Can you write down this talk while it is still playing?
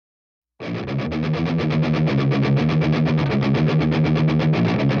Hi,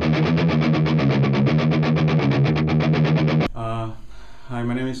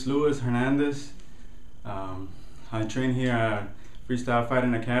 my name is Hernandez. I train here at Freestyle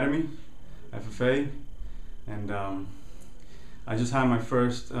Fighting Academy, FFA, and I just had my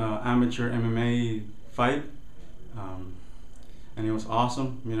first amateur MMA fight, and it was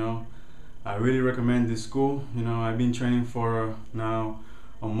awesome. I really recommend this school. I've been training for now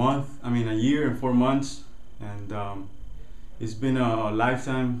a year and 4 months, and it's been a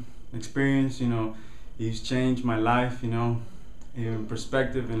lifetime experience. It's changed my life. Even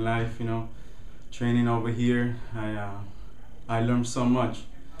perspective in life. Training over here, I learned so much.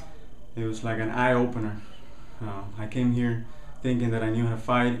 It was like an eye opener. I came here thinking that I knew how to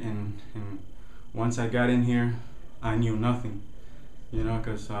fight, and once I got in here, I knew nothing.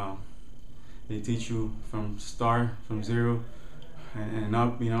 Because they teach you from zero and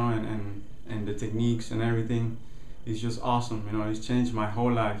up. And the techniques and everything is just awesome. It's changed my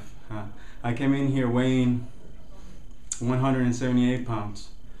whole life. I came in here weighing 178 pounds.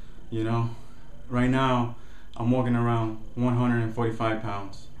 Right now I'm walking around 145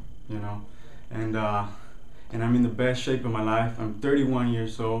 pounds. And I'm in the best shape of my life. I'm 31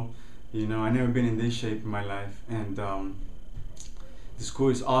 years old. I've never been in this shape in my life, and the school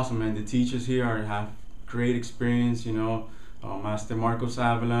is awesome, and the teachers here have great experience. Master Marcos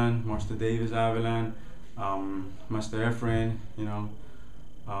Avilan, Master Davis Avilan, Master Efren,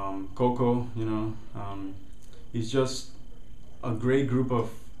 Coco. It's just a great group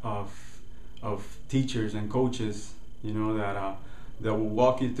of teachers and coaches, that will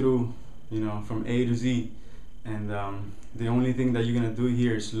walk you through, from A to Z. And the only thing that you're gonna do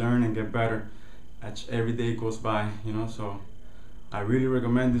here is learn and get better as every day goes by. So I really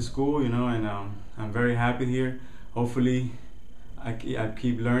recommend this school, and I'm very happy here. Hopefully I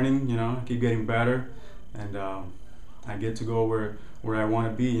keep learning, I keep getting better, and I get to go where I want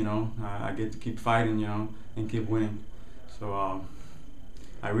to be. I get to keep fighting, and keep winning. So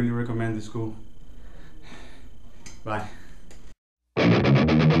I really recommend this school. Bye.